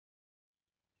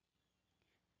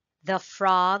The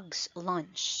Frog's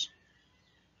Lunch.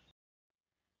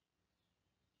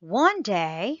 One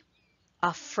day,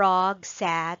 a frog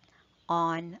sat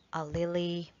on a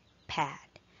lily pad,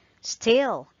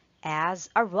 still as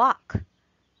a rock.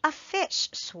 A fish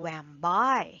swam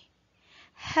by.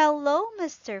 "Hello,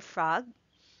 Mr. Frog.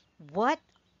 What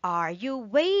are you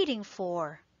waiting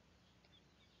for?"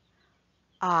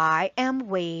 "I am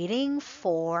waiting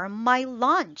for my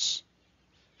lunch,"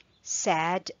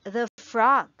 said the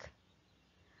frog.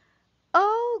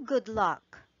 "Oh, good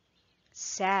luck,"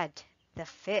 said the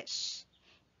fish,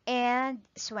 and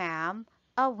swam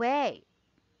away.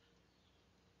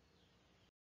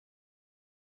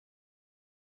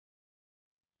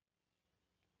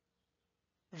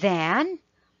 Then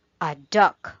a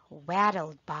duck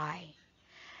waddled by.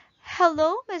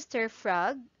 "Hello, Mr.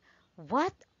 Frog.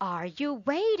 What are you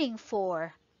waiting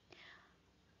for?"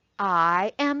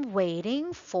 "I am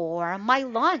waiting for my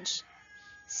lunch,"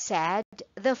 said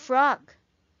the frog.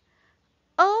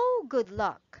 "Oh, good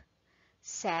luck,"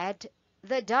 said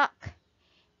the duck,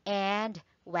 and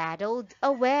waddled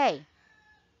away.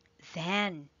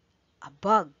 Then a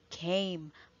bug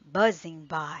came buzzing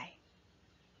by.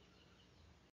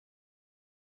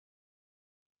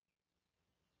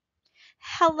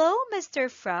 "Hello,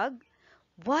 Mr. Frog.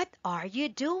 What are you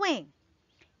doing?"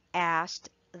 asked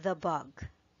the bug.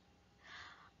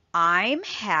 "I'm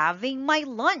having my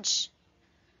lunch."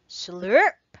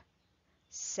 "Slurp,"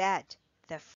 said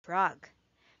the frog.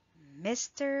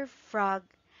 Mr. Frog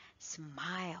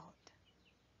smiled.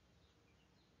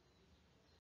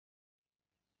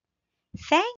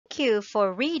 Thank you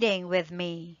for reading with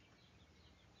me.